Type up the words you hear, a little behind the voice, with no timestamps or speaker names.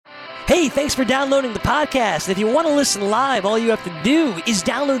Hey, thanks for downloading the podcast. If you want to listen live, all you have to do is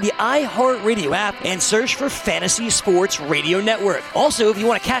download the iHeartRadio app and search for Fantasy Sports Radio Network. Also, if you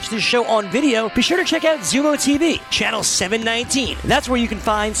want to catch this show on video, be sure to check out Zumo TV, channel 719. That's where you can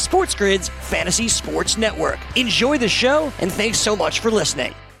find Sports Grid's Fantasy Sports Network. Enjoy the show, and thanks so much for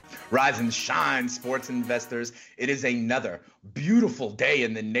listening. Rise and shine, sports investors. It is another beautiful day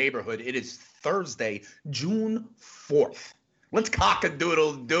in the neighborhood. It is Thursday, June 4th. Let's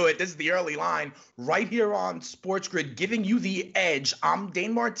cock-a-doodle do it. This is the early line right here on Sports Grid, giving you the edge. I'm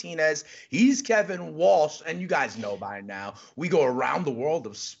Dane Martinez. He's Kevin Walsh. And you guys know by now, we go around the world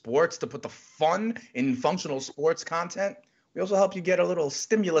of sports to put the fun in functional sports content. We also help you get a little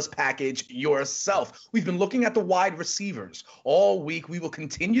stimulus package yourself. We've been looking at the wide receivers all week. We will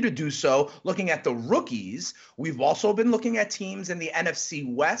continue to do so, looking at the rookies. We've also been looking at teams in the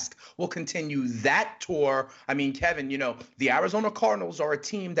NFC West. We'll continue that tour. I mean, Kevin, you know, the Arizona Cardinals are a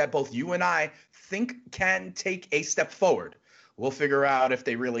team that both you and I think can take a step forward. We'll figure out if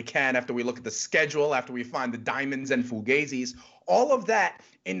they really can after we look at the schedule, after we find the diamonds and fugazis, all of that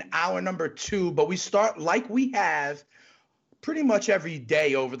in hour number 2. But we start like we have pretty much every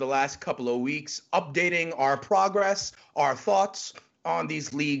day over the last couple of weeks, updating our progress, our thoughts on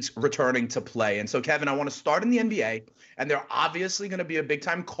these leagues returning to play. And so, Kevin, I want to start in the NBA, and they're obviously going to be a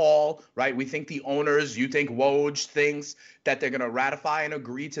big-time call, right? We think the owners, you think Woj thinks that they're going to ratify and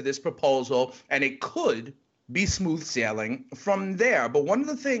agree to this proposal, and it could be smooth sailing from there. But one of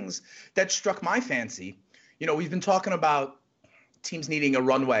the things that struck my fancy, you know, we've been talking about teams needing a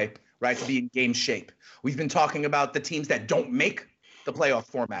runway, right, to be in game shape. We've been talking about the teams that don't make the playoff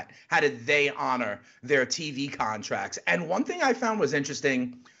format. How did they honor their TV contracts? And one thing I found was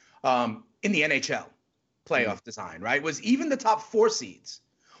interesting in the NHL playoff design, right, was even the top 4 seeds.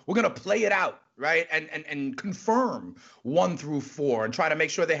 We're going to play it out, right, and confirm 1 through 4 and try to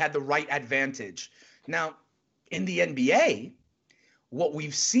make sure they had the right advantage. Now, in the NBA, what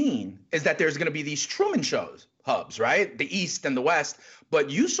we've seen is that there's going to be these Truman shows. Hubs, right? The East and the West.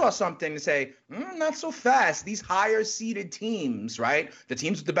 But you saw something to say, not so fast. These higher seeded teams, right? The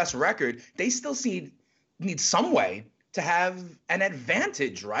teams with the best record, they still need some way to have an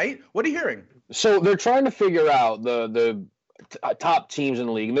advantage, right? What are you hearing? So they're trying to figure out the top teams in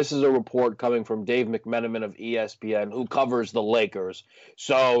the league. And this is a report coming from Dave McMenamin of ESPN, who covers the Lakers.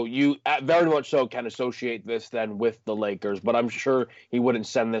 So you very much so can associate this then with the Lakers, but I'm sure he wouldn't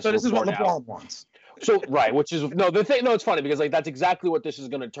send this. So this is what LeBron LeBron wants. So, right, which is, it's funny because, like, that's exactly what this is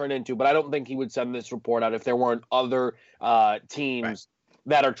going to turn into, but I don't think he would send this report out if there weren't other teams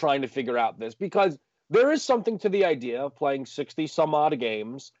that are trying to figure out this, because there is something to the idea of playing 60-some-odd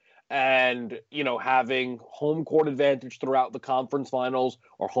games and, you know, having home court advantage throughout the conference finals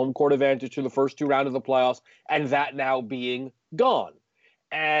or home court advantage through the first 2 rounds of the playoffs, and that now being gone.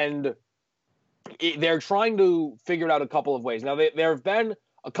 And they're trying to figure it out a couple of ways. Now, there have been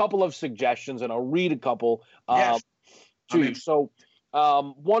a couple of suggestions, and I'll read a couple to you. So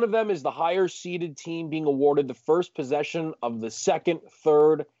one of them is the higher seeded team being awarded the first possession of the second,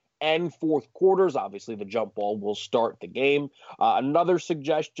 third, and fourth quarters. Obviously, the jump ball will start the game. Another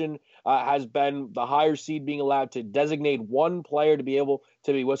suggestion has been the higher seed being allowed to designate one player to be able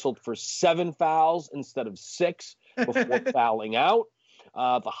to be whistled for 7 fouls instead of 6 before fouling out.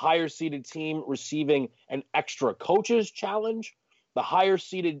 The higher seeded team receiving an extra coaches challenge. The higher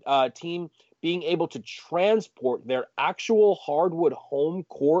seeded team being able to transport their actual hardwood home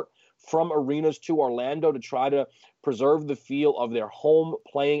court from arenas to Orlando to try to preserve the feel of their home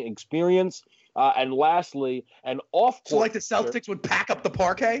playing experience. And lastly, an off-court. So like the Celtics would pack up the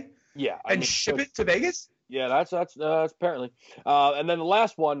parquet? Yeah. And ship it to Vegas? Yeah, that's apparently. And then the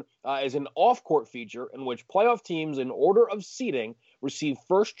last one is an off-court feature in which playoff teams in order of seeding receive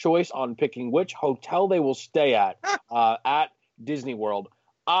first choice on picking which hotel they will stay at Disney World.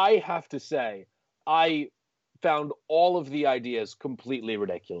 I have to say, I found all of the ideas completely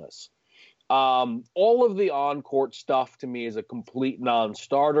ridiculous. All of the on-court stuff to me is a complete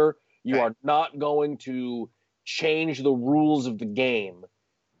non-starter. You are not going to change the rules of the game.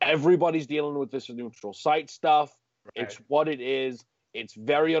 Everybody's dealing with this neutral site stuff. Right. It's what it is. It's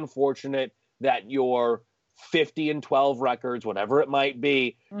very unfortunate that your 50-12 records, whatever it might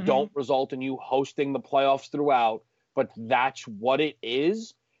be, don't result in you hosting the playoffs throughout. But that's what it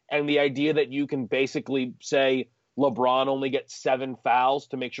is. And the idea that you can basically say LeBron only gets 7 fouls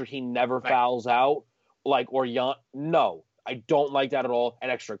to make sure he never fouls out, no, I don't like that at all. An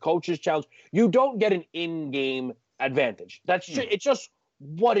extra coaches challenge. You don't get an in-game advantage. That's it's just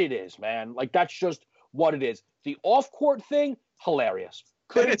what it is, man. Like, that's just what it is. The off-court thing, hilarious.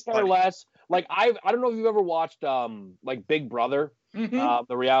 Couldn't care less. Like, I don't know if you've ever watched Big Brother,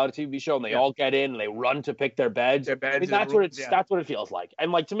 the reality TV show, and they all get in and they run to pick their beds. I mean, that's what it feels like.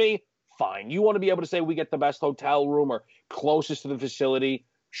 And like, to me, fine. You want to be able to say we get the best hotel room or closest to the facility.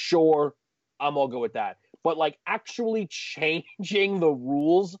 Sure, I'm all good with that. But like actually changing the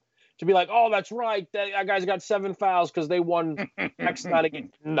rules to be like, oh, that's right, that guy's got 7 fouls because they won X amount of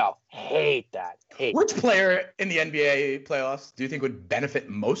games. No, hate that. Which player in the NBA playoffs do you think would benefit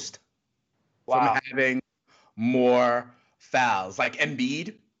most from having more fouls? Like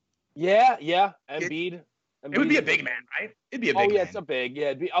Embiid? Yeah, Embiid. It would be a big man, right? It'd be a big man. Oh, yeah, it's a big.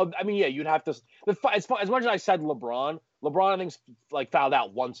 Yeah, you'd have to. As much as I said LeBron I think's like fouled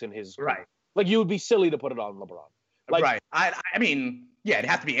out once in his right. Like, you would be silly to put it on LeBron. Like, right. I mean, yeah, it'd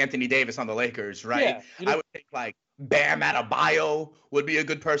have to be Anthony Davis on the Lakers, right? Yeah, I would think like Bam Adebayo would be a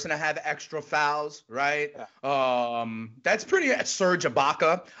good person to have extra fouls, right? Yeah. That's pretty. Serge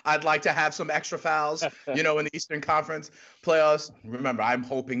Ibaka, I'd like to have some extra fouls, in the Eastern Conference playoffs. Remember, I'm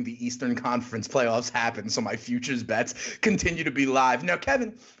hoping the Eastern Conference playoffs happen, so my futures bets continue to be live. Now,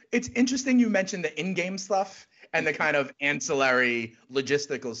 Kevin, it's interesting you mentioned the in-game stuff and the kind of ancillary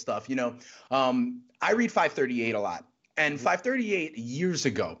logistical stuff. I read 538 a lot. And 538 years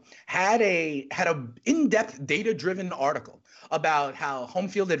ago had a in-depth data-driven article about how home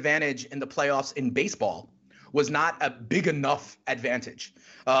field advantage in the playoffs in baseball was not a big enough advantage,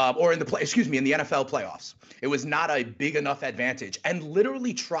 or in the NFL playoffs. It was not a big enough advantage, and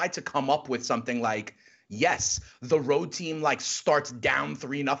literally tried to come up with something like, yes, the road team starts down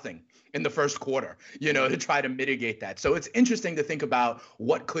 3-0 in the first quarter, to try to mitigate that. So it's interesting to think about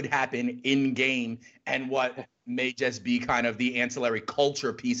what could happen in game and what may just be kind of the ancillary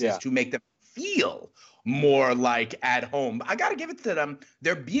culture pieces to make them feel more like at home. I got to give it to them.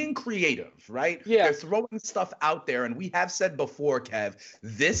 They're being creative, right? Yeah. They're throwing stuff out there. And we have said before, Kev,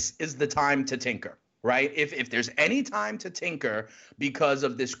 this is the time to tinker. Right? If there's any time to tinker because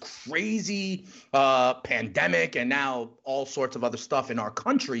of this crazy pandemic and now all sorts of other stuff in our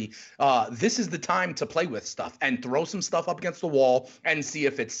country, this is the time to play with stuff and throw some stuff up against the wall and see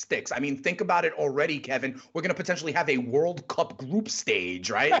if it sticks. I mean, think about it already, Kevin. We're going to potentially have a World Cup group stage,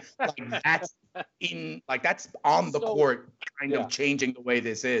 right? That's on the court, kind of changing the way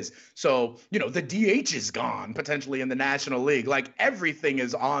this is. So, the DH is gone potentially in the National League. Like, everything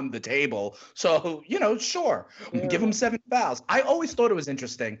is on the table. So, sure, give them 7 fouls. I always thought it was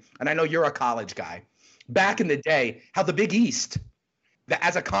interesting, and I know you're a college guy, back in the day, how the Big East,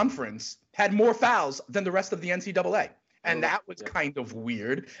 as a conference, had more fouls than the rest of the NCAA. And that was kind of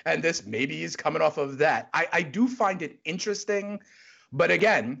weird. And this maybe is coming off of that. I do find it interesting. But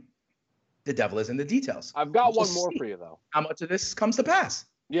again, the devil is in the details. I've got one more for you, though. How much of this comes to pass?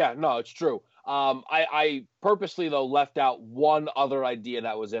 Yeah, no, it's true. I purposely, though, left out one other idea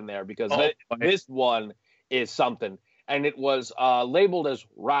that was in there because this one is something. And it was labeled as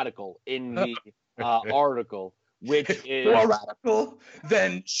radical in the article, which is more radical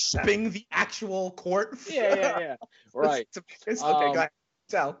than shipping the actual court. Yeah. Right. Okay, go ahead.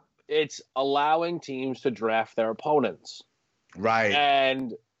 Tell. It's allowing teams to draft their opponents. Right.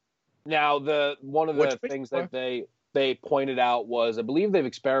 And now one of the things that they pointed out was, I believe they've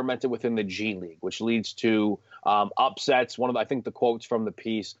experimented within the G League, which leads to upsets. I think the quotes from the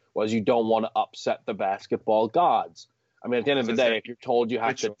piece was, you don't want to upset the basketball gods. I mean, at the end of the day, if you're told you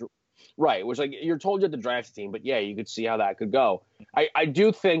have to, right, which you're told you have to draft a team, but yeah, you could see how that could go. I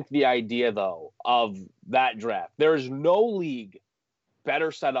do think the idea, though, of that draft, there's no league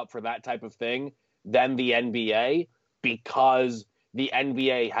better set up for that type of thing than the NBA, because the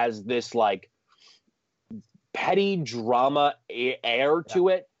NBA has this petty drama air to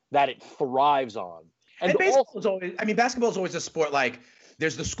it that it thrives on. And basketball is always a sport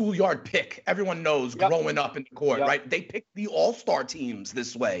there's the schoolyard pick. Everyone knows growing up in the court, right? They pick the all-star teams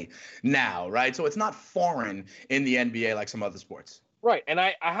this way now, right? So it's not foreign in the NBA like some other sports. Right. And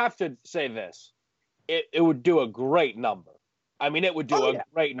I have to say this. It would do a great number. I mean, it would do a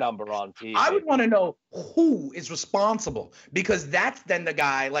great number on TV. I would want to know who is responsible, because that's then the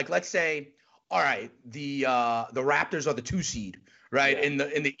guy, let's say, all right, the Raptors are the 2 seed, right, in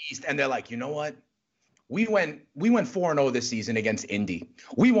the East, and they're like, you know what? We went 4-0 this season against Indy.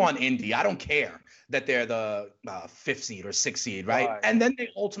 We want Indy. I don't care that they're the 5th seed or 6th seed, right? And then they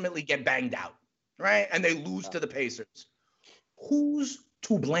ultimately get banged out, right? And they lose to the Pacers. Who's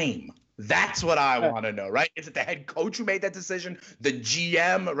to blame? That's what I want to know, right? Is it the head coach who made that decision? The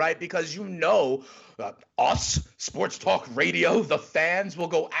GM, right? Because us, Sports Talk Radio, the fans will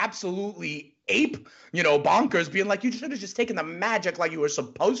go absolutely ape, bonkers, being like, you should have just taken the magic like you were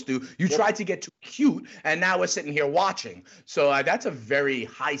supposed to. You tried to get too cute, and now we're sitting here watching. So that's a very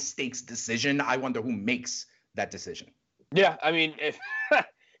high stakes decision. I wonder who makes that decision. Yeah, I mean, if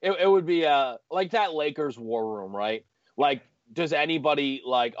it would be like that Lakers war room, right? Like, does anybody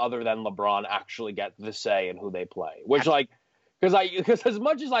like other than LeBron actually get the say in who they play? Which like, because as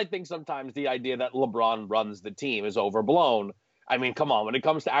much as I think sometimes the idea that LeBron runs the team is overblown. I mean, come on, when it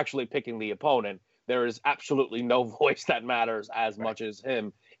comes to actually picking the opponent, there is absolutely no voice that matters as much as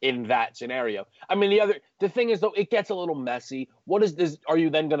him in that scenario. I mean, the thing is though, it gets a little messy. What is this? Are you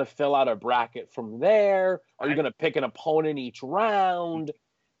then going to fill out a bracket from there? Are you going to pick an opponent each round?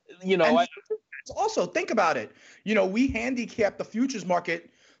 You know, also think about it. You know, we handicap the futures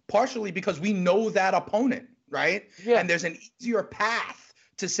market partially because we know that opponent, right? Yeah. And there's an easier path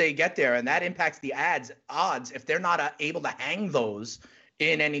to say get there, and that impacts the odds if they're not able to hang those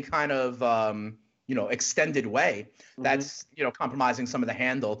in any kind of extended way. That's compromising some of the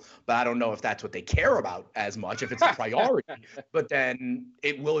handle, but I don't know if that's what they care about as much, if it's a priority. But then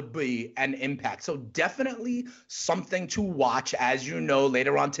it will be an impact. So definitely something to watch. As you know,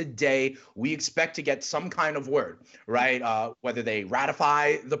 later on today, we expect to get some kind of word, right? Whether they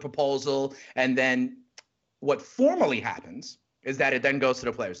ratify the proposal, and then what formally happens is that it then goes to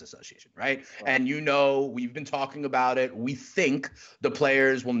the Players Association, right? And we've been talking about it. We think the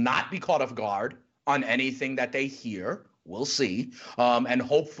players will not be caught off guard on anything that they hear. We'll see. And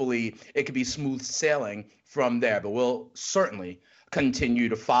hopefully it could be smooth sailing from there, but we'll certainly continue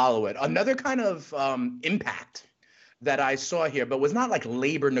to follow it. Another kind of impact that I saw here, but was not like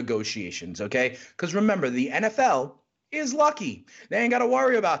labor negotiations, okay? Because remember, the NFL is lucky. They ain't got to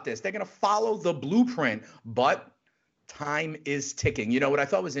worry about this. They're going to follow the blueprint, but time is ticking. You know what I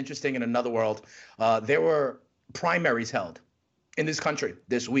thought was interesting in another world? There were primaries held in this country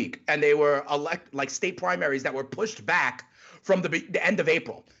this week, and they were state primaries that were pushed back from the end of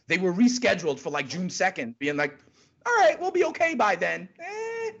April. They were rescheduled for like June 2nd, being like, all right, we'll be okay by then.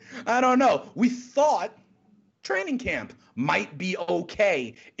 I don't know. We thought training camp might be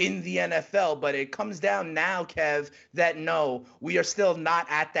okay in the NFL, but it comes down now, Kev, that no, we are still not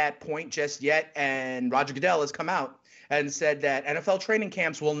at that point just yet. And Roger Goodell has come out and said that NFL training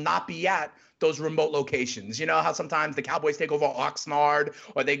camps will not be at those remote locations. You know how sometimes the Cowboys take over Oxnard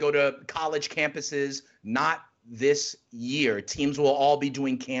or they go to college campuses? Not this year. Teams will all be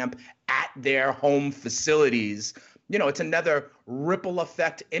doing camp at their home facilities. You know, it's another ripple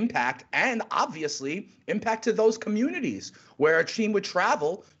effect impact, and obviously impact to those communities where a team would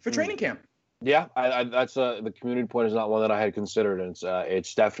travel for training camp. Yeah, that's the community point is not one that I had considered, and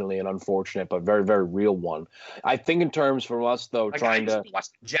it's definitely an unfortunate but very, very real one. I think in terms for us though, like trying to watch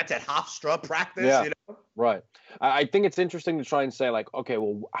the Jets at Hofstra practice. Yeah, you know? Right. I think it's interesting to try and say like, okay,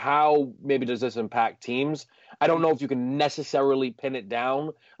 well, how maybe does this impact teams? I don't know if you can necessarily pin it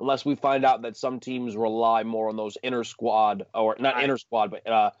down unless we find out that some teams rely more on those inter squad or not inter squad,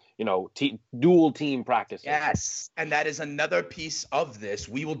 but dual team practices. Yes, and that is another piece of this.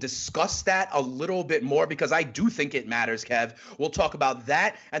 We will discuss that a little bit more because I do think it matters, Kev. We'll talk about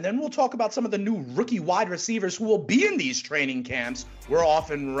that, and then we'll talk about some of the new rookie wide receivers who will be in these training camps. We're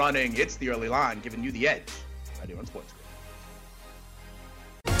off and running. It's the early line, giving you the edge right here on Sports Grid.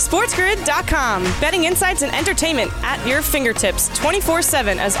 SportsGrid.com. Betting insights and entertainment at your fingertips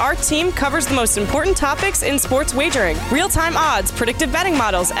 24/7 as our team covers the most important topics in sports wagering. Real-time odds, predictive betting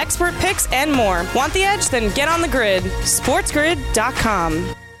models, expert picks, and more. Want the edge? Then get on the grid.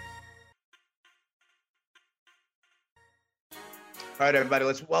 SportsGrid.com. All right, everybody,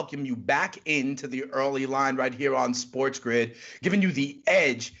 let's welcome you back into the early line right here on Sports Grid, giving you the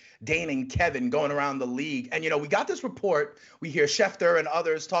edge. Dane and Kevin going around the league. And, we got this report. We hear Schefter and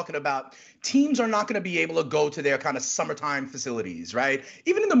others talking about teams are not going to be able to go to their kind of summertime facilities, right?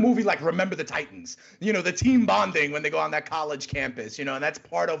 Even in the movie, like Remember the Titans, the team bonding when they go on that college campus, and that's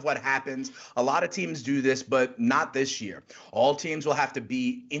part of what happens. A lot of teams do this, but not this year. All teams will have to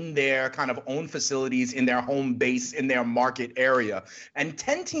be in their kind of own facilities, in their home base, in their market area. And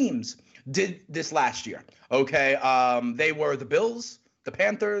 10 teams did this last year, okay? They were the Bills, the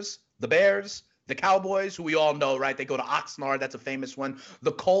Panthers, the Bears, the Cowboys, who we all know, right? They go to Oxnard. That's a famous one.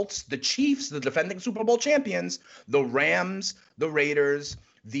 The Colts, the Chiefs, the defending Super Bowl champions, the Rams, the Raiders,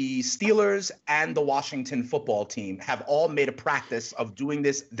 the Steelers, and the Washington football team have all made a practice of doing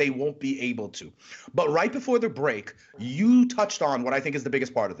this. They won't be able to. But right before the break, you touched on what I think is the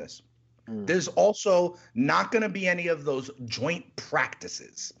biggest part of this. There's also not going to be any of those joint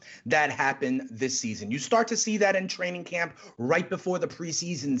practices that happen this season. You start to see that in training camp right before the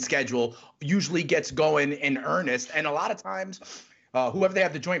preseason schedule usually gets going in earnest. And a lot of times, whoever they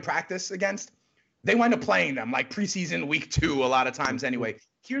have the joint practice against, they wind up playing them like preseason week 2 a lot of times anyway.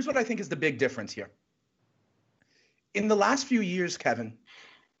 Here's what I think is the big difference here. In the last few years, Kevin,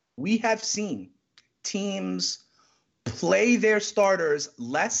 we have seen teams play their starters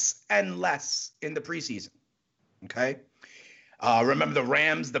less and less in the preseason. Okay. Remember the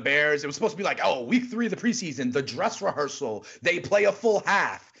Rams, the Bears, it was supposed to be like, oh, week 3 of the preseason, the dress rehearsal, they play a full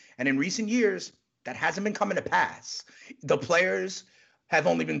half. And in recent years, that hasn't been coming to pass. The players have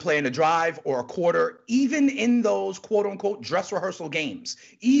only been playing a drive or a quarter, even in those quote unquote dress rehearsal games,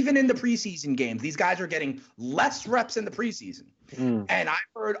 even in the preseason games. These guys are getting less reps in the preseason. And I've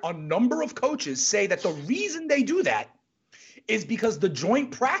heard a number of coaches say that the reason they do that is because the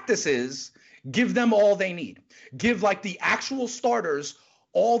joint practices give them all they need. Give like the actual starters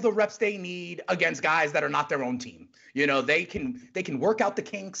all the reps they need against guys that are not their own team. You know, they can work out the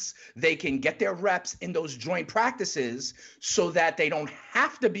kinks. They can get their reps in those joint practices so that they don't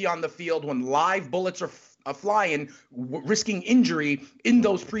have to be on the field when live bullets are flying, risking injury in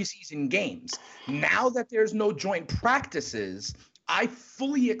those preseason games. Now that there's no joint practices, I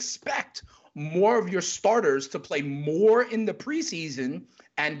fully expect more of your starters to play more in the preseason,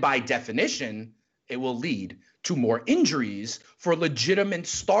 and by definition, it will lead to more injuries for legitimate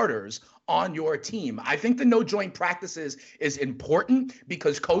starters on your team. I think the no joint practices is important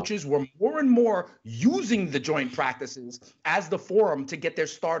because coaches were more and more using the joint practices as the forum to get their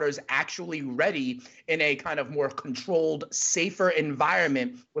starters actually ready in a kind of more controlled, safer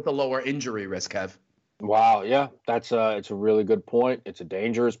environment with a lower injury risk, Kev. Wow, yeah, it's a really good point. It's a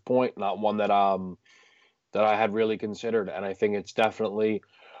dangerous point, not one that I had really considered, and I think it's definitely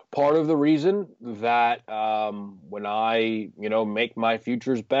part of the reason that when I, make my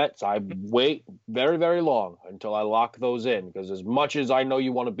futures bets, I wait very, very long until I lock those in. Because as much as I know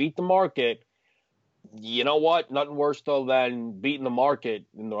you want to beat the market, you know what? Nothing worse, though, than beating the market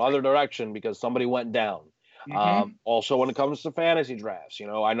in the other direction because somebody went down. Also, when it comes to fantasy drafts,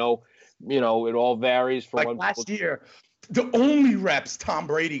 I know, it all varies from like last year. The only reps Tom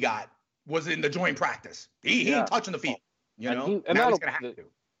Brady got was in the joint practice. He ain't touching the field. Now he's going to have to.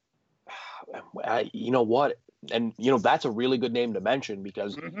 You know what? And, that's a really good name to mention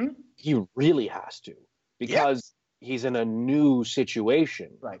because he really has to because he's in a new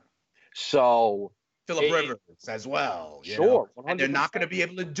situation. Right. So Phillip Rivers as well. Sure. And they're not going to be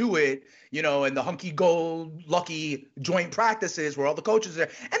able to do it, in the hunky-go-lucky joint practices where all the coaches are.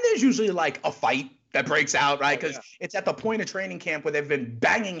 And there's usually like a fight that breaks out, right? Because it's at the point of training camp where they've been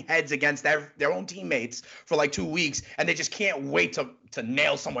banging heads against their own teammates for like 2 weeks, and they just can't wait to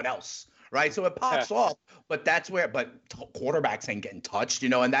nail someone else. Right. So it pops off. But quarterbacks ain't getting touched,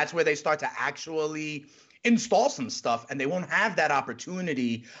 and that's where they start to actually install some stuff, and they won't have that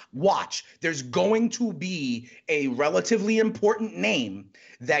opportunity. Watch, there's going to be a relatively important name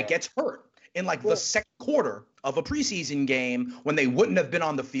that gets hurt in like the second quarter of a preseason game when they wouldn't have been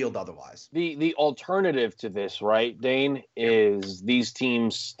on the field otherwise. The alternative to this, right, Dane, is these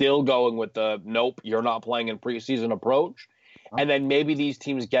teams still going with the nope, you're not playing in preseason approach. And then maybe these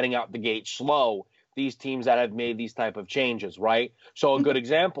teams getting out the gate slow, these teams that have made these type of changes, right? So a good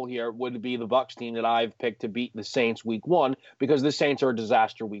example here would be the Bucs team that I've picked to beat the Saints week 1 because the Saints are a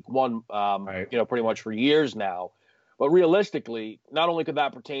disaster week 1, pretty much for years now. But realistically, not only could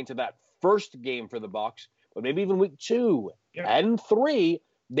that pertain to that first game for the Bucs, but maybe even week 2 and 3,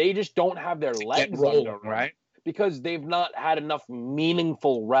 they just don't have their legs under, right? Because they've not had enough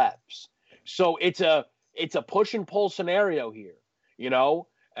meaningful reps. So it's a push and pull scenario here,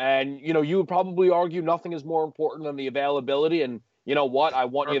 and, you would probably argue nothing is more important than the availability. And you know what? I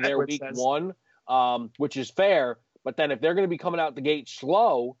want you there week 1, which is fair. But then if they're going to be coming out the gate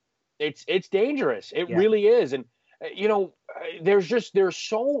slow, it's dangerous. It really is. And, there's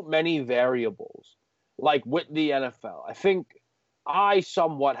so many variables like with the NFL. I think I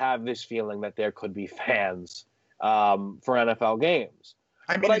somewhat have this feeling that there could be fans for NFL games.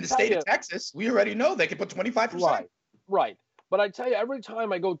 I mean, in the state of Texas, we already know they can put 25%. Right. But I tell you, every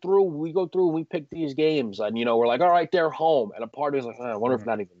time we go through and we pick these games, and, we're like, all right, they're home. And a part of me is like, I wonder if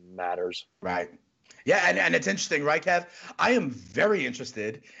that even matters. Right. Yeah, and it's interesting, right, Kev? I am very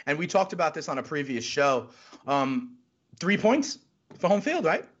interested, and we talked about this on a previous show. 3 points for home field,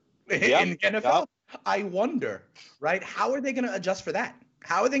 right? In NFL. Yep. I wonder, right, how are they going to adjust for that?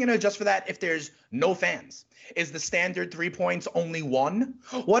 How are they going to adjust for that if there's no fans? Is the standard 3 points only 1?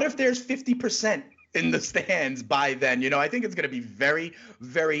 What if there's 50% in the stands by then? I think it's going to be very,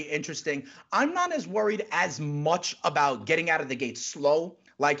 very interesting. I'm not as worried as much about getting out of the gate slow,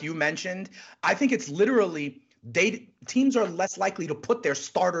 like you mentioned. I think it's literally teams are less likely to put their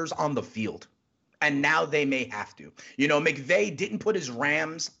starters on the field. And now they may have to. You know, McVay didn't put his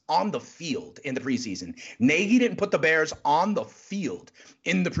Rams on the field in the preseason. Nagy didn't put the Bears on the field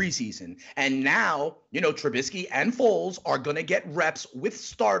in the preseason. And now, you know, Trubisky and Foles are going to get reps with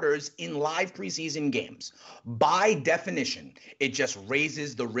starters in live preseason games. By definition, it just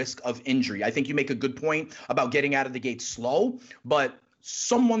raises the risk of injury. I think you make a good point about getting out of the gate slow, but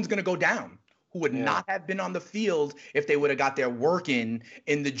someone's going to go down who would not have been on the field if they would have got their work in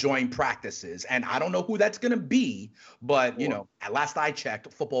the joint practices. And I don't know who that's going to be, but, you know, at last I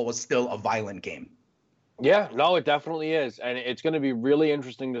checked, football was still a violent game. Yeah, no, it definitely is. And it's going to be really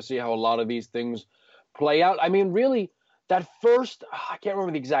interesting to see how a lot of these things play out. I mean, really, that first, I can't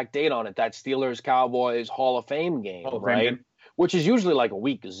remember the exact date on it, that Steelers-Cowboys Hall of Fame game, right? Which is usually like a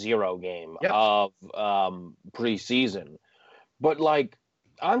week 0 game of preseason. But, like,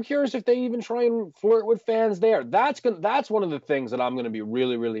 I'm curious if they even try and flirt with fans there. That's one of the things that I'm going to be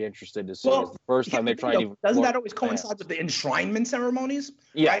really, really interested to see. Is the first time they try and even. Doesn't that always coincide with the enshrinement ceremonies?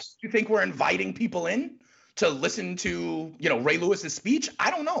 Yes. Right? You think we're inviting people in to listen to, you know, Ray Lewis's speech? I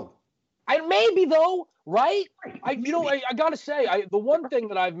don't know. Maybe though, right? I gotta say, the one thing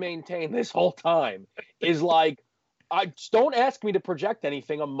that I've maintained this whole time is like, don't ask me to project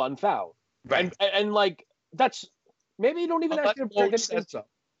anything a month out, right? And like that's. Maybe you don't even ask him to project anything. So.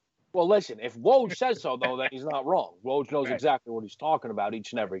 Well, listen, if Woj says so, though, then he's not wrong. Woj knows exactly what he's talking about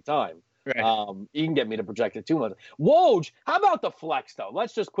each and every time. Right. You can get me to project it too much. Woj, how about the flex, though?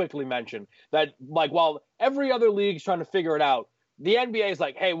 Let's just quickly mention that, like, while every other league's trying to figure it out, the NBA is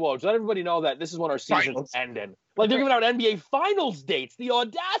like, hey, Woj, let everybody know that this is when our season's ending. Like, they're giving out NBA Finals dates. The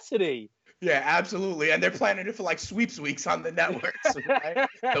audacity. Yeah, absolutely. And they're planning it for like sweeps weeks on the networks, right?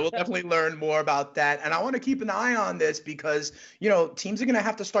 So we'll definitely learn more about that. And I want to keep an eye on this because, you know, teams are going to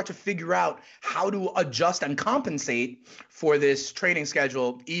have to start to figure out how to adjust and compensate for this training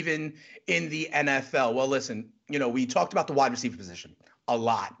schedule, even in the NFL. Well, listen, you know, we talked about the wide receiver position a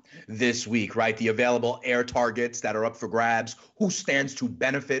lot this week, right? The available air targets that are up for grabs, who stands to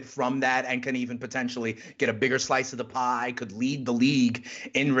benefit from that and can even potentially get a bigger slice of the pie, could lead the league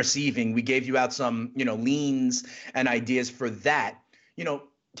in receiving. We gave you out some, you know, leans and ideas for that. You know,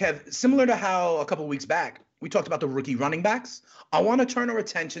 Kev, similar to how a couple of weeks back we talked about the rookie running backs, I want to turn our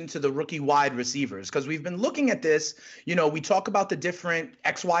attention to the rookie wide receivers because we've been looking at this. You know, we talk about the different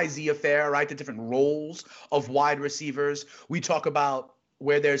XYZ affair, right? The different roles of wide receivers. We talk about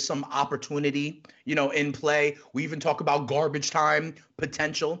where there's some opportunity, you know, in play. We even talk about garbage time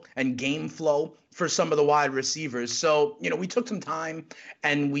potential and game flow for some of the wide receivers. So, you know, we took some time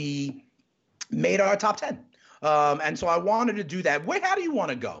and we made our top 10. And so I wanted to do that. How do you want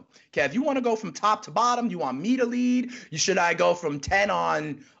to go, Kev? You want to go from top to bottom? You want me to lead? Should I go from 10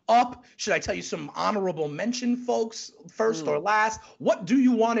 on up? Should I tell you some honorable mention folks first or last? What do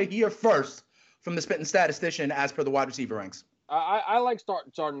you want to hear first from the spitting statistician as per the wide receiver ranks? I like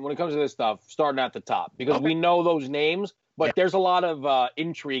starting when it comes to this stuff, starting at the top because we know those names, but there's a lot of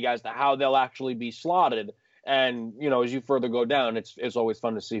intrigue as to how they'll actually be slotted. And, you know, as you further go down, it's always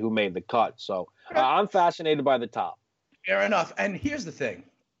fun to see who made the cut. So I'm fascinated by the top. Fair enough. And here's the thing.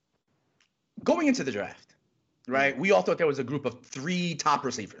 Going into the draft, right, we all thought there was a group of 3 top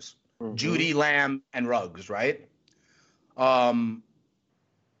receivers, Jeudy, Lamb, and Ruggs, right? They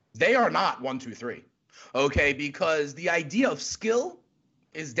are not 1, 2, 3. Okay, because the idea of skill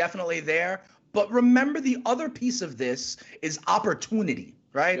is definitely there. But remember, the other piece of this is opportunity,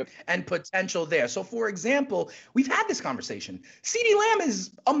 right? Yep. And potential there. So, for example, we've had this conversation. CeeDee Lamb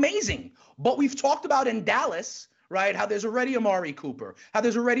is amazing, but we've talked about in Dallas, right, how there's already Amari Cooper, how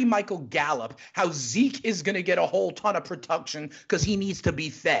there's already Michael Gallup, how Zeke is going to get a whole ton of production because he needs to be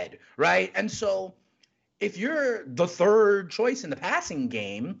fed, right? And so if you're the third choice in the passing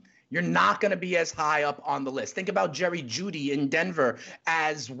game, you're not going to be as high up on the list. Think about Jerry Jeudy in Denver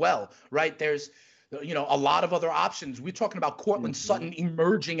as well, right? There's, you know, a lot of other options. We're talking about Cortland Sutton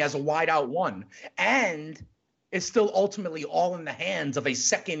emerging as a wideout 1. And it's still ultimately all in the hands of a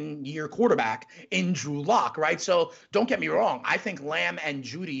second-year quarterback in Drew Lock, right? So don't get me wrong. I think Lamb and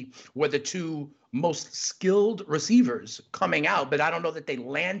Jeudy were the 2 most skilled receivers coming out, but I don't know that they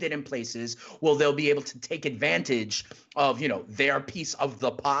landed in places where they'll be able to take advantage of, you know, their piece of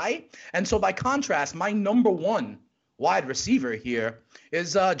the pie. And so by contrast, my number 1 wide receiver here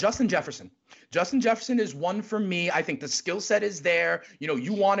is Justin Jefferson. Justin Jefferson is one for me. I think the skill set is there. You know,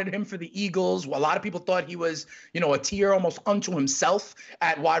 you wanted him for the Eagles. A lot of people thought he was, you know, a tier almost unto himself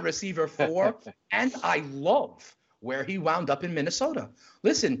at wide receiver 4. And I love where he wound up in Minnesota.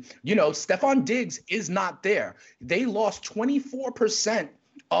 Listen, you know, Stephon Diggs is not there. They lost 24%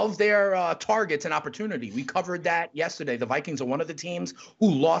 of their targets and opportunity. We covered that yesterday. The Vikings are one of the teams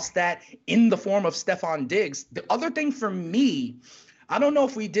who lost that in the form of Stephon Diggs. The other thing for me, I don't know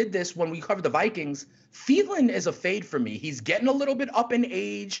if we did this when we covered the Vikings. Thielen is a fade for me. He's getting a little bit up in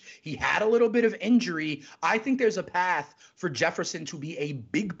age. He had a little bit of injury. I think there's a path for Jefferson to be a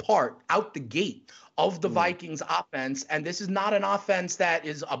big part out the gate of the Vikings offense. And this is not an offense that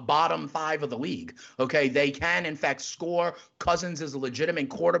is a bottom 5 of the league. Okay. They can, in fact, score. Cousins is a legitimate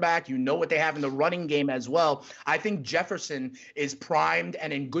quarterback. You know what they have in the running game as well. I think Jefferson is primed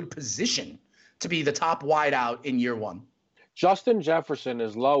and in good position to be the top wideout in year one. Justin Jefferson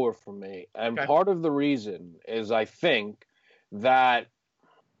is lower for me. And part of the reason is I think that,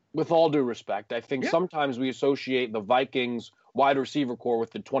 with all due respect, I think sometimes we associate the Vikings wide receiver core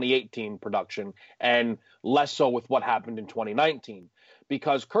with the 2018 production and less so with what happened in 2019.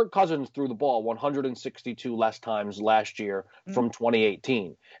 Because Kirk Cousins threw the ball 162 less times last year from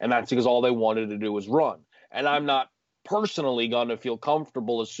 2018. And that's because all they wanted to do was run. And I'm not personally going to feel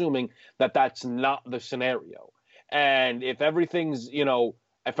comfortable assuming that that's not the scenario. And if everything's,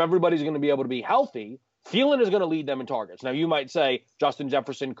 if everybody's going to be able to be healthy, Thielen is going to lead them in targets. Now, you might say Justin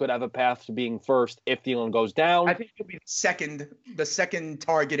Jefferson could have a path to being first if Thielen goes down. I think he'll be the second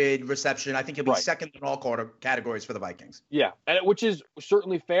targeted reception. I think he'll be second in all categories for the Vikings. Yeah, which is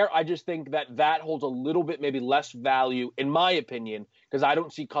certainly fair. I just think that holds a little bit maybe less value, in my opinion, because I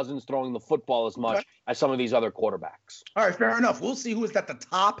don't see Cousins throwing the football as much as some of these other quarterbacks. All right, fair enough. We'll see who is at the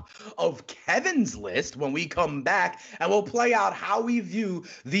top of Kevin's list when we come back, and we'll play out how we view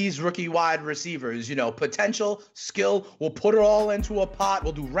these rookie wide receivers. Potential, skill. We'll put it all into a pot.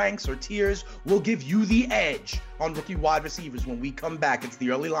 We'll do ranks or tiers. We'll give you the edge on rookie wide receivers when we come back. It's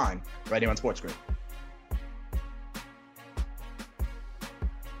the early line right here on Sports Grid.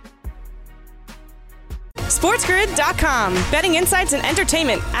 SportsGrid.com. Betting insights and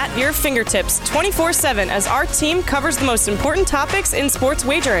entertainment at your fingertips 24/7 as our team covers the most important topics in sports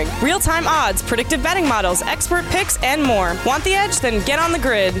wagering. Real-time odds, predictive betting models, expert picks, and more. Want the edge? Then get on the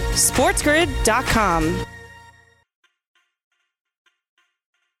grid. SportsGrid.com.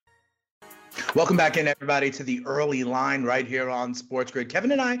 Welcome back in, everybody, to the early line right here on Sports Grid.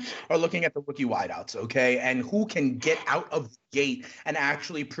 Kevin and I are looking at the rookie wideouts, okay, and who can get out of the gate and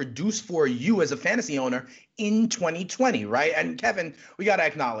actually produce for you as a fantasy owner in 2020, right? And Kevin, we got to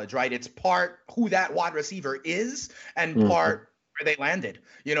acknowledge, right, it's part who that wide receiver is and part where they landed,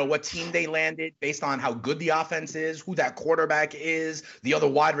 what team they landed based on how good the offense is, who that quarterback is, the other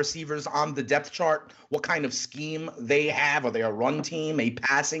wide receivers on the depth chart, what kind of scheme they have. Are they a run team, a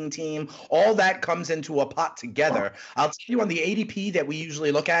passing team? All that comes into a pot together. I'll tell you on the ADP that we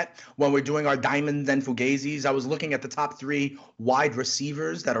usually look at when we're doing our diamonds and fugazis, I was looking at the top 3 wide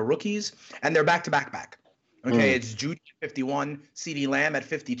receivers that are rookies, and they're back-to-back. Okay, it's Judy at 51, CeeDee Lamb at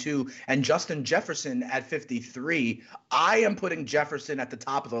 52, and Justin Jefferson at 53. I am putting Jefferson at the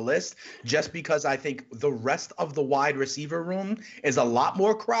top of the list just because I think the rest of the wide receiver room is a lot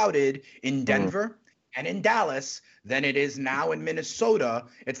more crowded in Denver and in Dallas than it is now in Minnesota.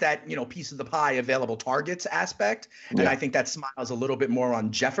 It's that, piece of the pie, available targets aspect. And I think that smiles a little bit more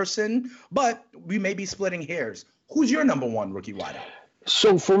on Jefferson, but we may be splitting hairs. Who's your number 1 rookie wideout?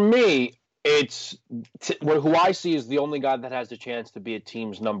 So for me, it's who I see is the only guy that has the chance to be a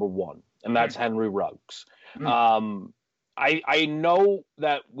team's number 1, and that's Henry Ruggs. I know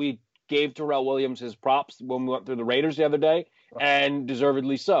that we gave Terrell Williams his props when we went through the Raiders the other day, and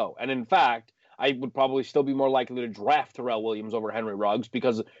deservedly so. And in fact, I would probably still be more likely to draft Terrell Williams over Henry Ruggs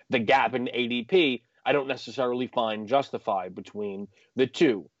because the gap in ADP I don't necessarily find justified between the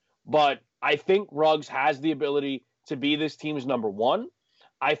two. But I think Ruggs has the ability to be this team's number 1.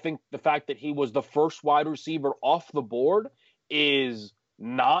 I think the fact that he was the first wide receiver off the board is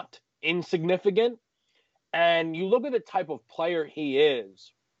not insignificant. And you look at the type of player he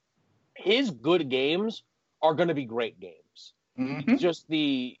is, his good games are going to be great games. Just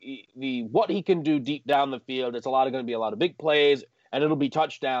the what he can do deep down the field, it's going to be a lot of big plays, and it'll be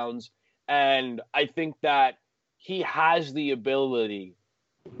touchdowns. And I think that he has the ability,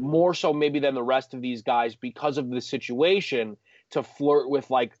 more so maybe than the rest of these guys, because of the situation, to flirt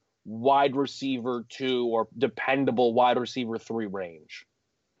with wide receiver 2 or dependable wide receiver 3 range.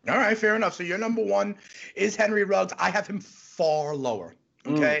 All right, fair enough. So your number 1 is Henry Ruggs. I have him far lower.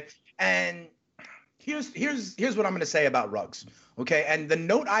 Okay. And here's what I'm going to say about Ruggs. Okay. And the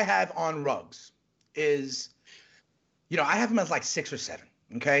note I have on Ruggs is, I have him as 6 or 7.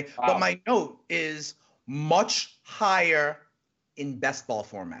 Okay. Wow. But my note is much higher in best ball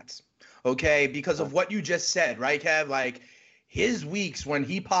formats. Okay. Because of what you just said, right, Kev? his weeks when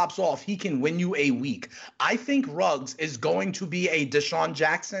he pops off, he can win you a week. I think Ruggs is going to be a Deshaun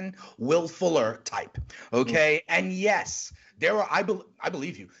Jackson, Will Fuller type. Okay. And yes, I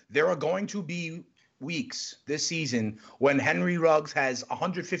believe you. There are going to be weeks this season when Henry Ruggs has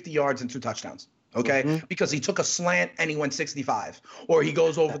 150 yards and 2 touchdowns. Okay. Because he took a slant and he went 65, or he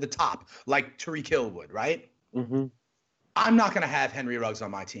goes over the top like Tyreek Hill would, right? I'm not going to have Henry Ruggs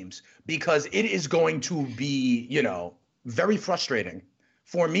on my teams because it is going to be, very frustrating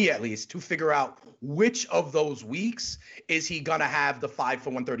for me, at least, to figure out which of those weeks is he going to have the 5 for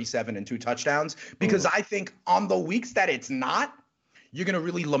 137 and 2 touchdowns. Because I think on the weeks that it's not, you're going to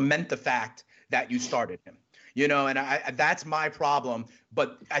really lament the fact that you started him. And that's my problem.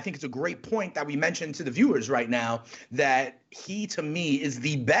 But I think it's a great point that we mentioned to the viewers right now that he, to me, is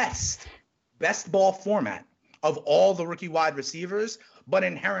the best ball format of all the rookie wide receivers. But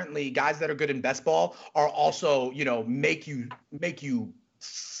inherently, guys that are good in best ball are also, make you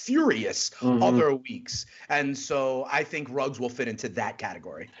furious other weeks. And so I think Ruggs will fit into that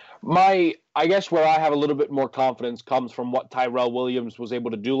category. I guess where I have a little bit more confidence comes from what Tyrell Williams was able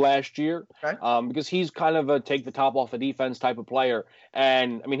to do last year, because he's kind of a take the top off the defense type of player.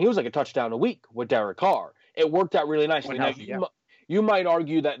 And, he was like a touchdown a week with Derek Carr. It worked out really nicely. You might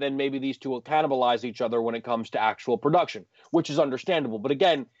argue that then maybe these two will cannibalize each other when it comes to actual production, which is understandable. But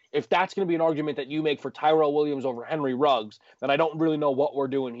again, if that's going to be an argument that you make for Tyrell Williams over Henry Ruggs, then I don't really know what we're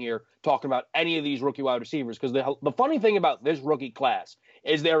doing here talking about any of these rookie wide receivers. Because the funny thing about this rookie class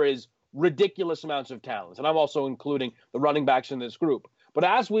is there is ridiculous amounts of talent. And I'm also including the running backs in this group. But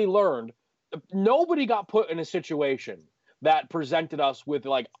as we learned, nobody got put in a situation that presented us with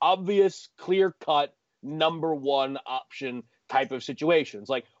like obvious, clear-cut, number one option type of situations.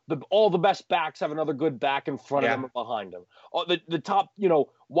 Like all the best backs have another good back in front of them or behind them. The top,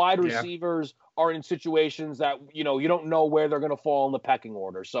 wide receivers are in situations that, you don't know where they're going to fall in the pecking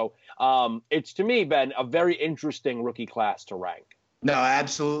order. So it's, to me, Ben, a very interesting rookie class to rank. No,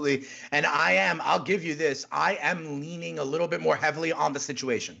 absolutely. And I'll give you this. I am leaning a little bit more heavily on the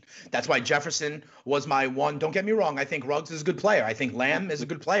situation. That's why Jefferson was my one. Don't get me wrong. I think Ruggs is a good player. I think Lamb is a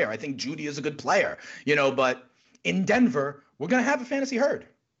good player. I think Judy is a good player, but in Denver, we're going to have a fantasy herd.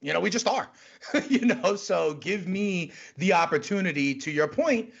 We just are, so give me the opportunity, to your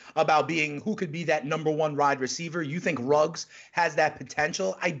point about being who could be that number one wide receiver. You think Ruggs has that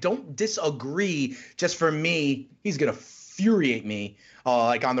potential? I don't disagree. Just for me, he's going to infuriate me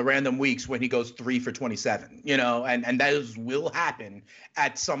like on the random weeks when he goes 3 for 27, and that will happen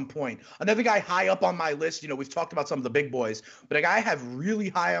at some point. Another guy high up on my list, we've talked about some of the big boys, but a guy I have really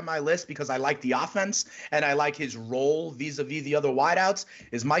high on my list because I like the offense and I like his role vis-a-vis the other wideouts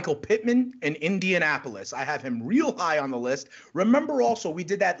is Michael Pittman in Indianapolis. I have him real high on the list. Remember also we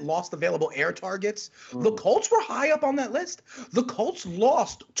did that lost available air targets. The Colts were high up on that list. The Colts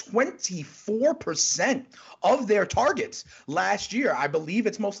lost 24% of their targets last year. I believe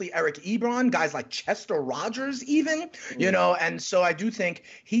it's mostly Eric Ebron, guys like Chester Rogers even, and so I do think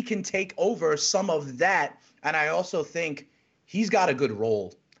he can take over some of that. And I also think he's got a good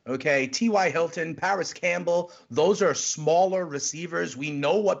role. Okay, T.Y. Hilton, Paris Campbell, those are smaller receivers. We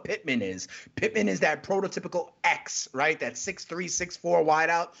know what Pittman is. Pittman is that prototypical X, right? That 6'3", 6'4"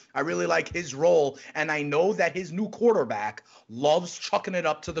 wideout. I really like his role, and I know that his new quarterback loves chucking it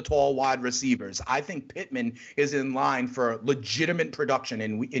up to the tall wide receivers. I think Pittman is in line for legitimate production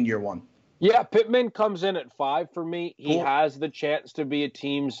in year one. Yeah, Pittman comes in at 5 for me. He has the chance to be a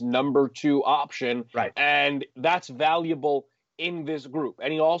team's number 2 option, right? And that's valuable in this group.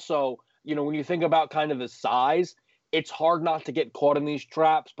 And he also, when you think about kind of the size, it's hard not to get caught in these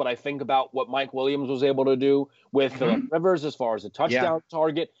traps. But I think about what Mike Williams was able to do with Phillip Rivers as far as a touchdown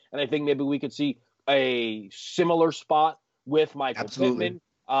target. And I think maybe we could see a similar spot with Michael Pittman.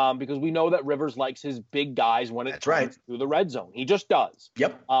 Because we know that Rivers likes his big guys when it comes through the red zone. He just does.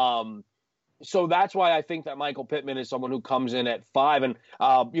 Yep. So that's why I think that Michael Pittman is someone who comes in at 5. And,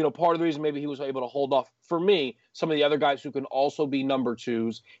 part of the reason maybe he was able to hold off, for me, some of the other guys who can also be number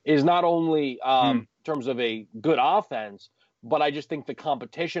 2s is not only in terms of a good offense, but I just think the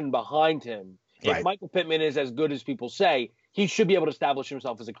competition behind him. Right. If Michael Pittman is as good as people say, he should be able to establish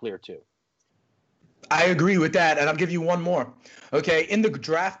himself as a clear 2. I agree with that. And I'll give you one more. Okay. In the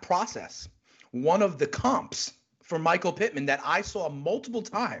draft process, one of the comps for Michael Pittman that I saw multiple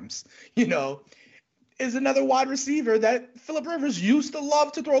times, is another wide receiver that Phillip Rivers used to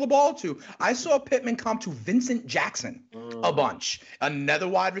love to throw the ball to. I saw Pittman comp to Vincent Jackson a bunch, another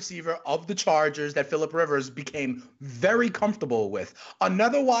wide receiver of the Chargers that Phillip Rivers became very comfortable with.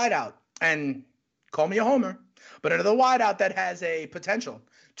 Another wideout, and call me a homer, but another wideout that has a potential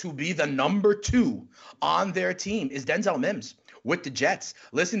to be the number 2 on their team is Denzel Mims. with the Jets.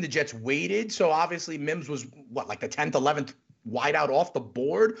 Listen, the Jets waited. So obviously Mims was like the 10th, 11th wideout off the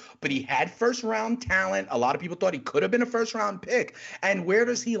board, but he had first round talent. A lot of people thought he could have been a first round pick. And where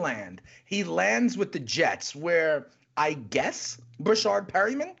does he land? He lands with the Jets, where I guess Brashard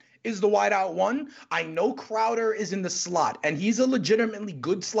Perryman is the wideout one. I know Crowder is in the slot, and he's a legitimately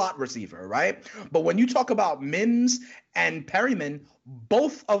good slot receiver, right? But when you talk about Mims and Perryman,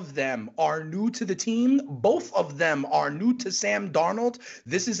 both of them are new to the team. Both of them are new to Sam Darnold.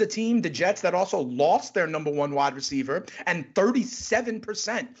 This is a team, the Jets, that also lost their number one wide receiver and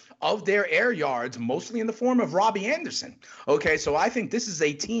 37% of their air yards, mostly in the form of Robbie Anderson. Okay, so I think this is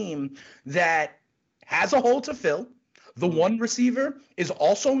a team that has a hole to fill. The one receiver is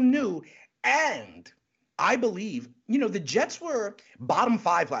also new. And I believe, the Jets were bottom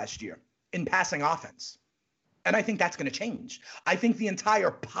 5 last year in passing offense. And I think that's going to change. I think the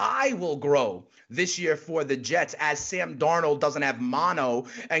entire pie will grow this year for the Jets as Sam Darnold doesn't have mono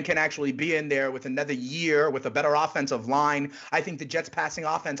and can actually be in there with another year with a better offensive line. I think the Jets passing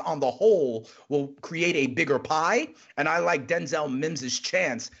offense on the whole will create a bigger pie. And I like Denzel Mims'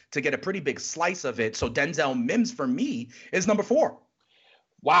 chance to get a pretty big slice of it. So Denzel Mims for me is number 4.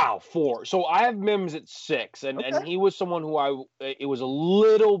 Wow, 4. So I have Mims at 6. And he was someone who it was a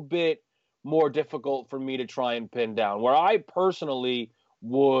little bit more difficult for me to try and pin down. Where I personally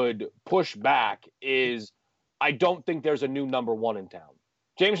would push back is I don't think there's a new number 1 in town.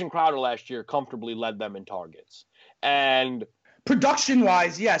 Jameson Crowder last year comfortably led them in targets. And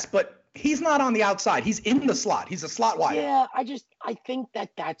production-wise, yes, but he's not on the outside. He's in the slot. He's a slot wide. Yeah, I think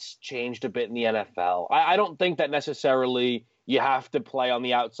that's changed a bit in the NFL. I don't think that necessarily you have to play on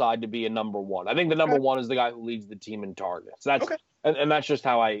the outside to be a number 1. I think the number 1 is the guy who leads the team in targets. That's okay. And that's just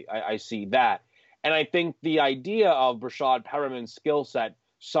how I see that. And I think the idea of Brashard Perriman's skill set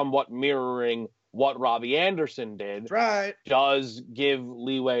somewhat mirroring what Robbie Anderson did does give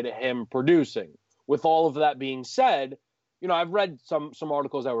leeway to him producing. With all of that being said, I've read some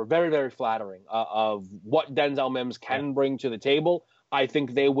articles that were very, very flattering of what Denzel Mims can bring to the table. I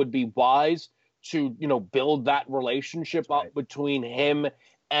think they would be wise to, build that relationship up between him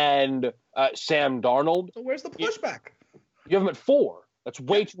and Sam Darnold. So where's the pushback? You have him at 4. That's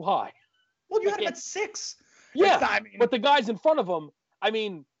way too high. Well, you had him at 6. Yeah, but the guys in front of him, I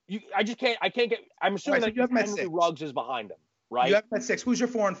can't get. I'm assuming that Henry Ruggs is behind him, right? You have him at 6. Who's your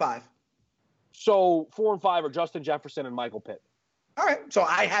 4 and 5? So 4 and 5 are Justin Jefferson and Michael Pittman. All right. So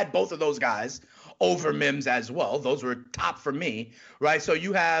I had both of those guys over Mims as well. Those were top for me, right? So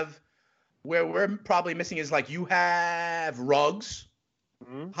you have, where we're probably missing is you have Ruggs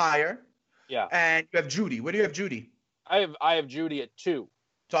higher. Yeah. And you have Jeudy. Where do you have Jeudy? I have Jeudy at 2.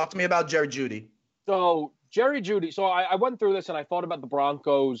 Talk to me about Jerry Jeudy. So Jerry Jeudy. So I went through this and I thought about the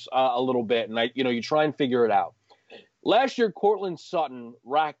Broncos a little bit, and you try and figure it out. Last year, Courtland Sutton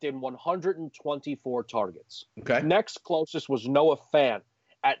racked in 124 targets. Okay. Next closest was Noah Fant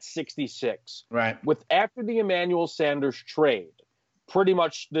at 66. Right. After the Emmanuel Sanders trade, pretty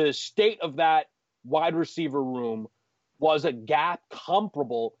much the state of that wide receiver room was a gap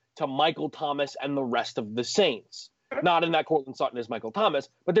comparable to Michael Thomas and the rest of the Saints. Not in that Courtland Sutton is Michael Thomas,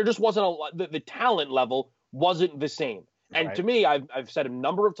 but there just wasn't a lot. The talent level wasn't the same. And to me, I've said a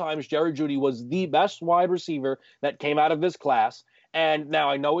number of times, Jerry Jeudy was the best wide receiver that came out of this class. And now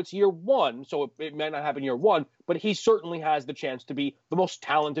I know it's year 1, so it might not happen year 1, but he certainly has the chance to be the most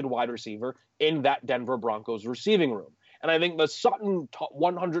talented wide receiver in that Denver Broncos receiving room. And I think the Sutton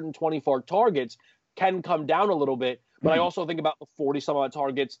 124 targets can come down a little bit, but I also think about the 40-some-odd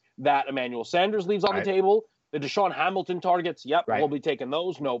targets that Emmanuel Sanders leaves on the table. The Deshaun Hamilton targets, we'll be taking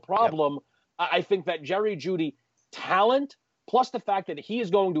those, no problem. Yep. I think that Jerry Jeudy talent, plus the fact that he is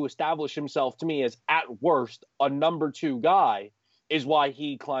going to establish himself to me as, at worst, a number 2 guy, is why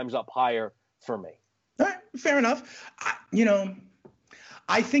he climbs up higher for me. All right, fair enough.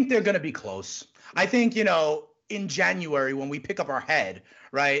 I think they're going to be close. I think, in January when we pick up our head,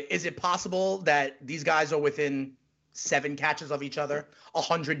 right, is it possible that these guys are within 7 catches of each other,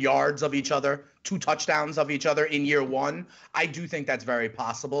 100 yards of each other, 2 touchdowns of each other in year 1? I do think that's very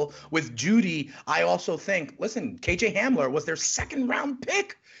possible. With Jeudy, I also think, listen, KJ Hamler was their 2nd-round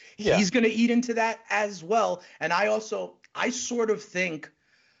pick. Yeah. He's going to eat into that as well. And I sort of think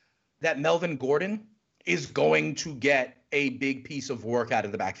that Melvin Gordon is going to get a big piece of work out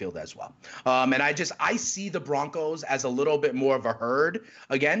of the backfield as well. And I see the Broncos as a little bit more of a herd.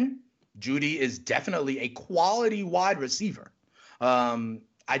 Again, Jeudy is definitely a quality wide receiver.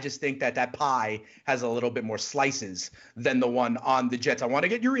 I just think that pie has a little bit more slices than the one on the Jets. I want to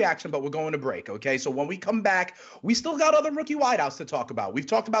get your reaction, but we're going to break, okay? So when we come back, we still got other rookie wideouts to talk about. We've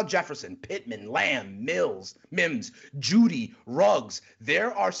talked about Jefferson, Pittman, Lamb, Mims, Judy, Ruggs.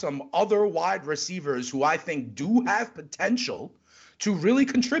 There are some other wide receivers who I think do have potential to really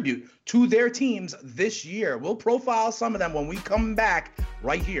contribute to their teams this year. We'll profile some of them when we come back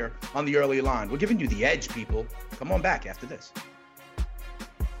right here on the Early Line. We're giving you the edge, people. Come on back after this.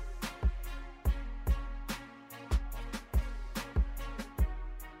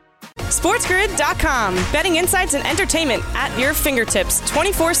 SportsGrid.com. Betting insights and entertainment at your fingertips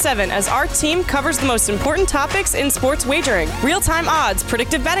 24/7 as our team covers the most important topics in sports wagering. Real-time odds,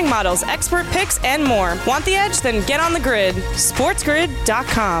 predictive betting models, expert picks, and more. Want the edge? Then get on the grid.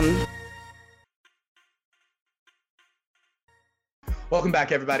 SportsGrid.com. Welcome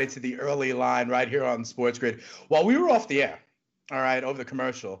back, everybody, to the Early Line right here on Sports Grid. While we were off the air, all right, over the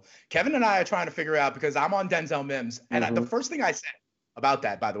commercial, Kevin and I are trying to figure out, because I'm on Denzel Mims, and the first thing I said about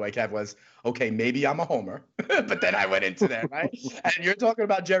that, by the way, Kev, was, okay, maybe I'm a homer, but then I went into that, right? And you're talking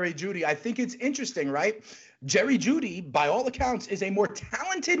about Jerry Jeudy. I think it's interesting, right? Jerry Jeudy, by all accounts, is a more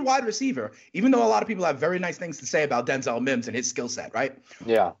talented wide receiver, even though a lot of people have very nice things to say about Denzel Mims and his skill set, right?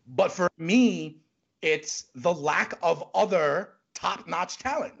 Yeah. But for me, it's the lack of other top-notch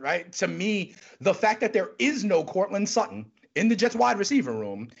talent, right? To me, the fact that there is no Courtland Sutton in the Jets wide receiver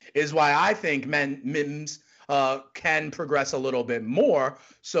room is why I think Mims can progress a little bit more.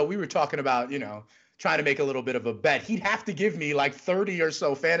 So we were talking about, trying to make a little bit of a bet. He'd have to give me like 30 or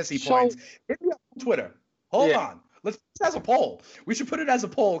so fantasy points. Hit me up on Twitter. Hold on. Let's put this as a poll. We should put it as a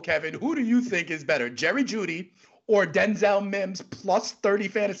poll, Kevin. Who do you think is better, Jerry Jeudy or Denzel Mims plus 30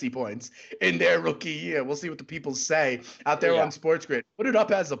 fantasy points in their rookie year? We'll see what the people say out there on Sports Grid. Put it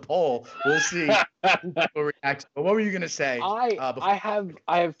up as a poll. We'll see who people react. But what were you going to say? I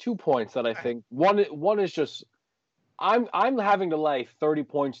have 2 points that I think. One is just I'm having to lay 30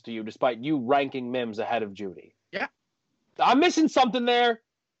 points to you despite you ranking Mims ahead of Jeudy. Yeah. I'm missing something there.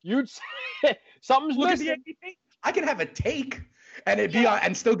 Something's Look missing. At the MVP. I can have a take and it be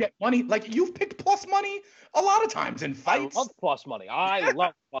and still get money. Like, you've picked plus money a lot of times in fights. I love plus money. I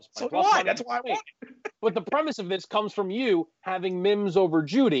love plus money. So plus why? Money. That's why I want it. But the premise of this comes from you having Mims over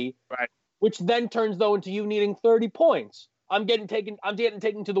Jeudy, right? Which then turns though into you needing 30 points. I'm getting taken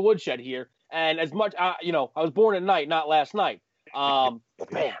to the woodshed here. And as much, I was born at night, not last night. Man.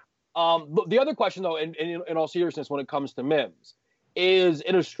 But the other question though, in all seriousness, when it comes to Mims, is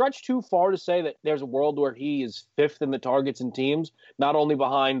it a stretch too far to say that there's a world where he is fifth in the targets and teams, not only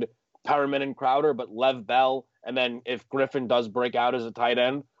behind Perriman and Crowder, but Lev Bell, and then if Griffin does break out as a tight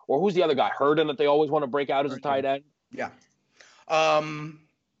end, or who's the other guy, Herndon, that they always want to break out as a tight end? Yeah. Le'Veon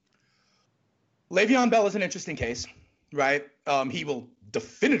Bell is an interesting case, right? He will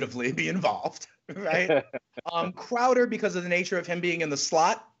definitively be involved, right? Crowder, because of the nature of him being in the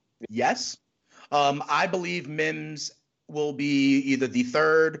slot, yes. I believe Mims will be either the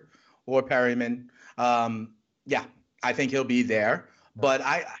third or Perriman. Yeah, I think he'll be there. But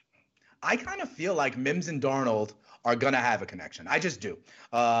I kind of feel like Mims and Darnold are going to have a connection. I just do.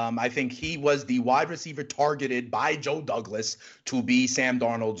 I think he was the wide receiver targeted by Joe Douglas to be Sam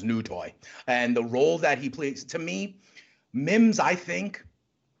Darnold's new toy. And the role that he plays, to me, Mims, I think,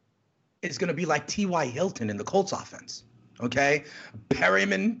 is going to be like T.Y. Hilton in the Colts offense. Okay?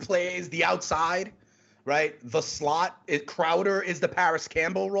 Perriman plays the outside, right? The slot, Crowder is the Paris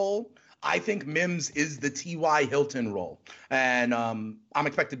Campbell role. I think Mims is the T.Y. Hilton role. And I'm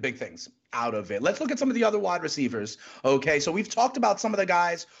expecting big things out of it. Let's look at some of the other wide receivers. Okay, so we've talked about some of the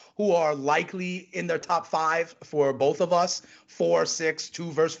guys who are likely in their top five for both of us, 4, 6,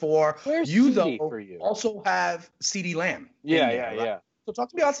 2 versus 4. Where's you, CD though, for you? Also have CeeDee Lamb. Yeah. So talk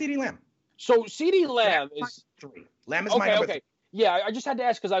to me about CeeDee Lamb. So CeeDee Lamb is 3. Lamb is my number 3. Yeah, I just had to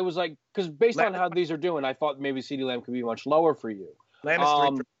ask because I was like, because based on how these are doing, I thought maybe CeeDee Lamb could be much lower for you. Lamb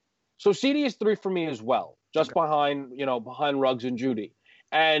is 3. So CD is 3 for me as well, just behind Ruggs and Jeudy.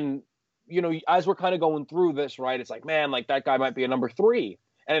 And, as we're kind of going through this, right, it's like, man, like that guy might be a number 3.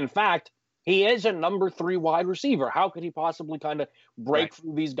 And in fact, he is a number 3 wide receiver. How could he possibly kind of break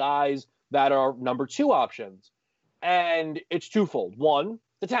through these guys that are number 2 options? And it's twofold. One,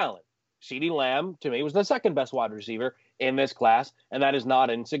 the talent. CeeDee Lamb, to me, was the second best wide receiver in this class, and that is not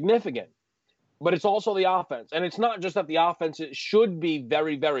insignificant. But it's also the offense. And it's not just that the offense should be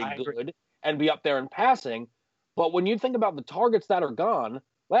very, very good and be up there in passing. But when you think about the targets that are gone,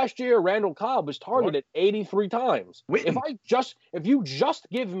 last year Randall Cobb was targeted 83 times. If you just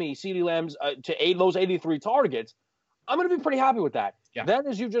give me CeeDee Lamb's to those 83 targets, I'm going to be pretty happy with that. Yeah. Then,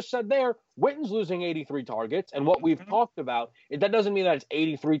 as you just said there, Witten's losing 83 targets. And what we've talked about, that doesn't mean that it's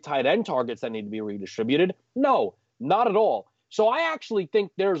 83 tight end targets that need to be redistributed. No, not at all. So I actually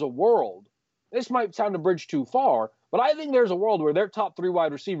think there's a world. This might sound a bridge too far, but I think there's a world where their top 3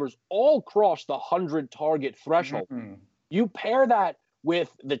 wide receivers all cross the 100-target threshold. Mm-hmm. You pair that with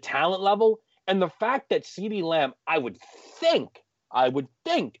the talent level and the fact that CeeDee Lamb, I would think,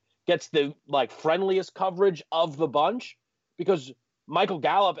 gets the friendliest coverage of the bunch, because Michael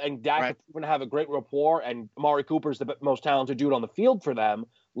Gallup and Dak are going to have a great rapport, and Amari Cooper's the most talented dude on the field for them.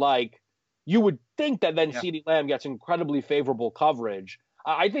 You would think that then CeeDee Lamb gets incredibly favorable coverage.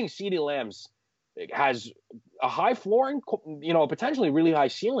 I think CeeDee Lamb has a high floor and, potentially really high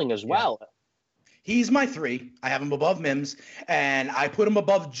ceiling as well. Yeah. He's my 3. I have him above Mims, and I put him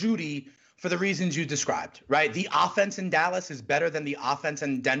above Jeudy for the reasons you described, right? The offense in Dallas is better than the offense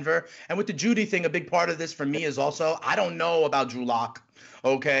in Denver. And with the Jeudy thing, a big part of this for me is also, I don't know about Drew Lock.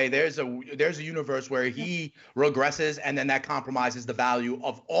 Okay, there's a universe where he regresses, and then that compromises the value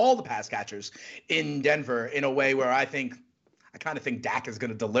of all the pass catchers in Denver in a way where I kind of think Dak is going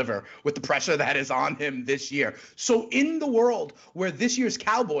to deliver with the pressure that is on him this year. So in the world where this year's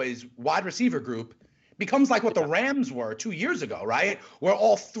Cowboys wide receiver group becomes like what the Rams were 2 years ago, right? Where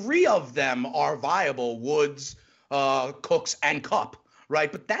all 3 of them are viable, Woods, Cooks, and Kupp,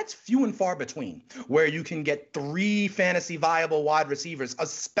 right? But that's few and far between, where you can get 3 fantasy viable wide receivers,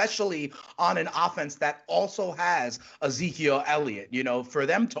 especially on an offense that also has Ezekiel Elliott, for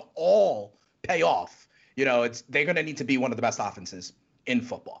them to all pay off. They're going to need to be one of the best offenses in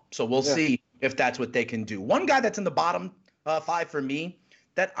football. So we'll see if that's what they can do. One guy that's in the bottom 5 for me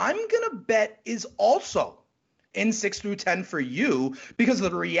that I'm going to bet is also in 6 through 10 for you, because of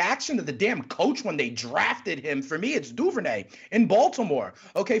the reaction of the damn coach when they drafted him. For me, it's Duvernay in Baltimore.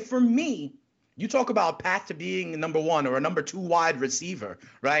 Okay, for me, you talk about path to being number 1 or a number 2 wide receiver,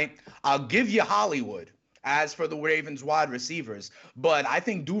 right? I'll give you Hollywood as for the Ravens wide receivers, but I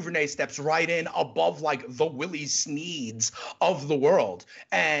think Duvernay steps right in above the Willie Sneads of the world.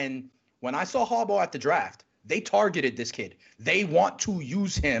 And when I saw Harbaugh at the draft, they targeted this kid. They want to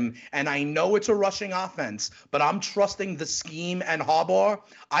use him, and I know it's a rushing offense, but I'm trusting the scheme and Harbaugh.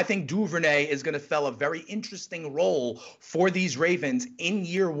 I think Duvernay is going to fill a very interesting role for these Ravens in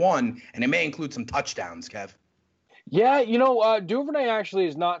year 1, and it may include some touchdowns, Kev. Yeah, Duvernay actually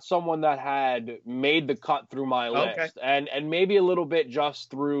is not someone that had made the cut through my list, and maybe a little bit just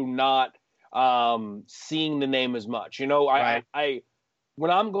through not seeing the name as much. I when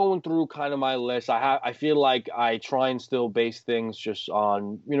I'm going through kind of my list, I feel like I try and still base things just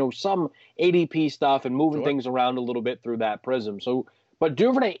on, some ADP stuff and moving things around a little bit through that prism. So, but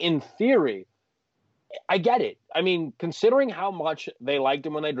Duvernay, in theory, I get it. I mean, considering how much they liked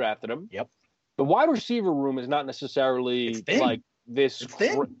him when they drafted him, the wide receiver room is not necessarily like this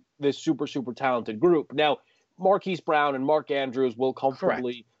super, super talented group. Now, Marquise Brown and Mark Andrews will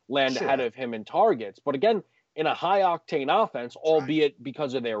comfortably land ahead of him in targets. But again, in a high-octane offense, albeit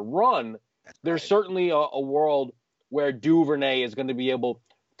because of their run, there's certainly a world where Duvernay is going to be able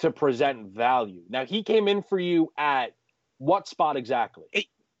to present value. Now, he came in for you at what spot exactly? 8.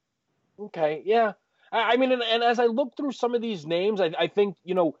 Okay, yeah. I mean, and as I look through some of these names, I think,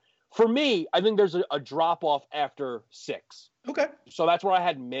 for me, I think there's a drop-off after 6. Okay. So that's where I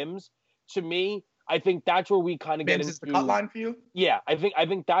had Mims. To me, I think that's where we kind of get into. Mims is the cut line for you? Yeah, I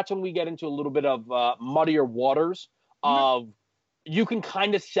think that's when we get into a little bit of muddier waters of you can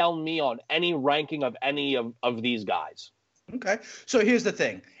kind of sell me on any ranking of any of these guys. Okay. So here's the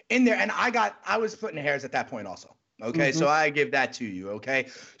thing. In there, and I was splitting hairs at that point also. Okay, so I give that to you, okay?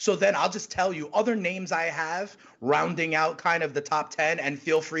 So then I'll just tell you other names I have rounding out kind of the top 10, and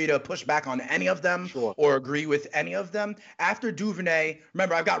feel free to push back on any of them or agree with any of them. After Duvernay,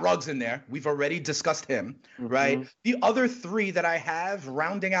 remember, I've got Ruggs in there. We've already discussed him, right? The other 3 that I have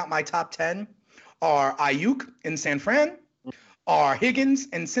rounding out my top 10 are Ayuk in San Fran, are Higgins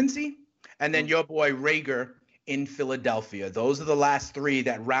in Cincy, and then your boy Rager in Philadelphia. Those are the last 3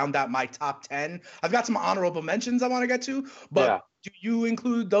 that round out my top 10. I've got some honorable mentions I want to get to, but do you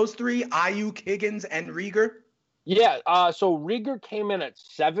include those 3, Ayuk, Higgins, and Reagor? Yeah, so Reagor came in at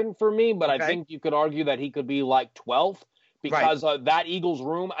 7 for me, but I think you could argue that he could be like 12th because that Eagles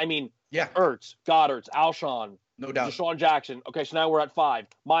room, I mean, Ertz, Goddard, Alshon, no doubt. Deshaun Jackson. Okay, so now we're at 5.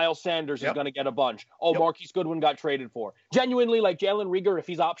 Miles Sanders is going to get a bunch. Marquise Goodwin got traded for. Genuinely, like Jalen Reagor, if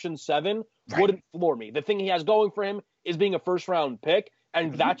he's option 7, wouldn't floor me. The thing he has going for him is being a first-round pick,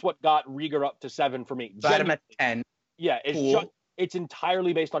 and that's what got Reagor up to 7 for me. Got him at 10. Yeah, it's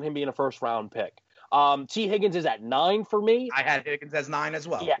entirely based on him being a first-round pick. T. Higgins is at 9 for me. I had Higgins as 9 as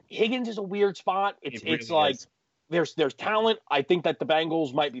well. Yeah, Higgins is a weird spot. It's really like is. there's talent. I think that the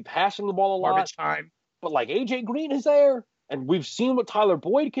Bengals might be passing the ball a lot. Garbage time. But like AJ Green is there, and we've seen what Tyler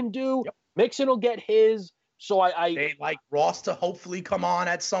Boyd can do. Yep. Mixon will get his. So they like Ross to hopefully come on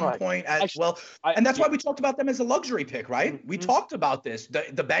at some point as well. And that's why we talked about them as a luxury pick, right? Mm-hmm. We talked about this. The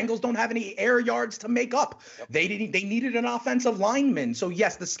Bengals don't have any air yards to make up. Yep. They needed an offensive lineman. So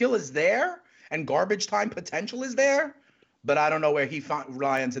yes, the skill is there and garbage time potential is there, but I don't know where he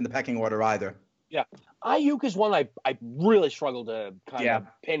lands in the pecking order either. Yeah. Ayuk is one I really struggle to kind of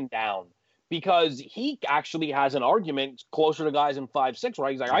pin down because he actually has an argument closer to guys in 5'6",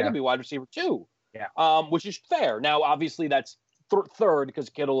 right? He's like, I could be wide receiver too. Yeah. Which is fair. Now, obviously, that's third because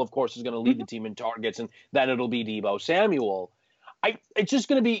Kittle, of course, is going to lead the team in targets, and then it'll be Deebo Samuel. It's just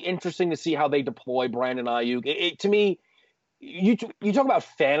going to be interesting to see how they deploy Brandon Ayuk. To me, you talk about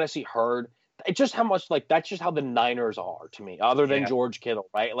fantasy herd. It's just how much that's just how the Niners are to me, other than George Kittle,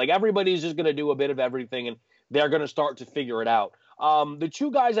 right? Like everybody's just going to do a bit of everything, and they're going to start to figure it out. The two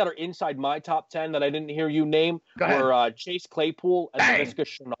guys that are inside my top 10 that I didn't hear you name were Chase Claypool and Laviska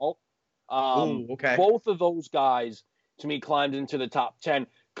Shenault. Both of those guys, to me, climbed into the top 10.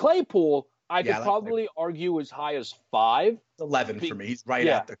 Claypool, I could probably argue as high as 5. 11 for me. He's right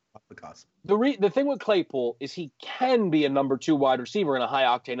at the cusp. The thing with Claypool is he can be a number 2 wide receiver in a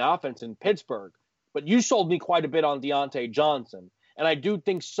high-octane offense in Pittsburgh. But you sold me quite a bit on Deontay Johnson. And I do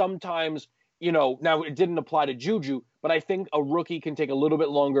think sometimes, now it didn't apply to Juju, but I think a rookie can take a little bit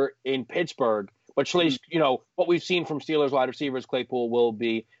longer in Pittsburgh. But what we've seen from Steelers wide receivers, Claypool will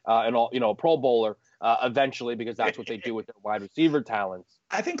be a Pro Bowler eventually because that's what they do with their wide receiver talents.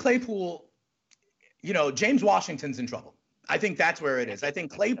 I think Claypool, James Washington's in trouble. I think that's where it is. I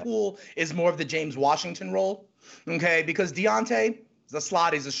think Claypool is more of the James Washington role, okay? Because Deontay is a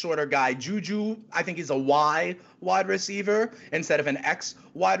slot, he's a shorter guy. Juju, I think he's a Y wide receiver instead of an X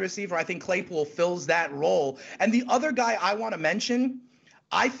wide receiver. I think Claypool fills that role. And the other guy I want to mention,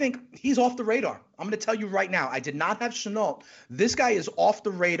 I think he's off the radar. I'm going to tell you right now. I did not have Shenault. This guy is off the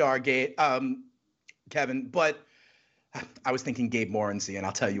radar, Kevin. But I was thinking Gabe Morency, and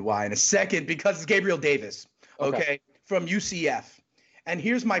I'll tell you why in a second. Because it's Gabriel Davis, okay, from UCF. And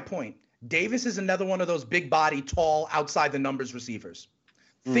here's my point. Davis is another one of those big body, tall, outside the numbers receivers.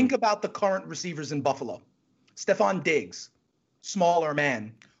 Think about the current receivers in Buffalo. Stephon Diggs, smaller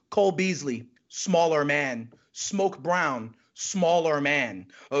man. Cole Beasley, smaller man. Smoke Brown, smaller man.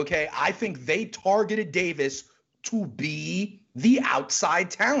 Okay, I think they targeted Davis to be the outside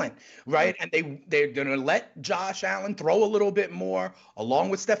talent, right? And they're going to let Josh Allen throw a little bit more along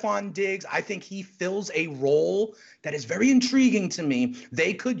with Stephon Diggs. I think he fills a role that is very intriguing to me.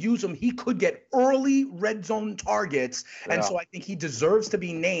 They could use him. He could get early red zone targets. And so I think he deserves to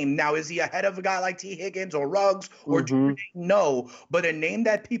be named. Now, is he ahead of a guy like T. Higgins or Ruggs or Duvernay? No, but a name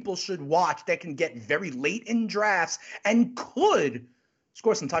that people should watch that can get very late in drafts and could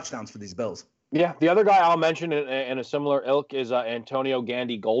score some touchdowns for these Bills. Yeah, the other guy I'll mention in a similar ilk is Antonio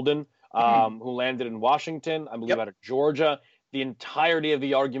Gandy Golden, who landed in Washington, I believe out of Georgia. The entirety of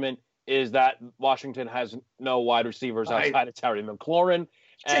the argument is that Washington has no wide receivers outside of Terry McLaurin.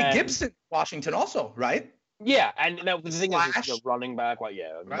 Jay Gibson, Washington also, right? Yeah, and now the thing is the running back. Well,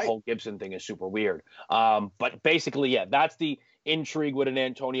 the whole Gibson thing is super weird. But basically, that's the intrigue with an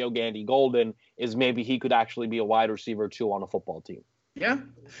Antonio Gandy Golden is maybe he could actually be a wide receiver too on a football team. Yeah,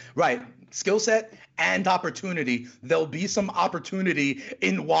 right. Skill set and opportunity. There'll be some opportunity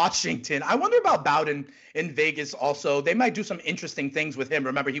in Washington. I wonder about Bowden in Vegas also. They might do some interesting things with him.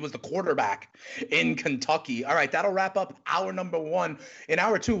 Remember, he was the quarterback in Kentucky. All right, that'll wrap up hour number 1. In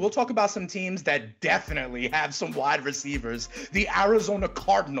hour 2, we'll talk about some teams that definitely have some wide receivers. The Arizona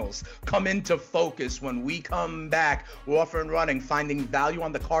Cardinals come into focus when we come back. We're off and running, finding value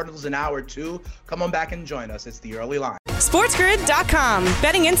on the Cardinals in hour 2. Come on back and join us. It's the early line. SportsGrid.com.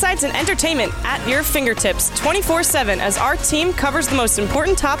 Betting insights and entertainment at your fingertips 24/7 as our team covers the most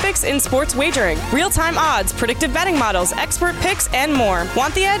important topics in sports wagering. Real-time odds, predictive betting models, expert picks, and more.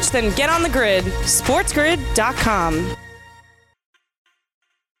 Want the edge? Then get on the grid. SportsGrid.com.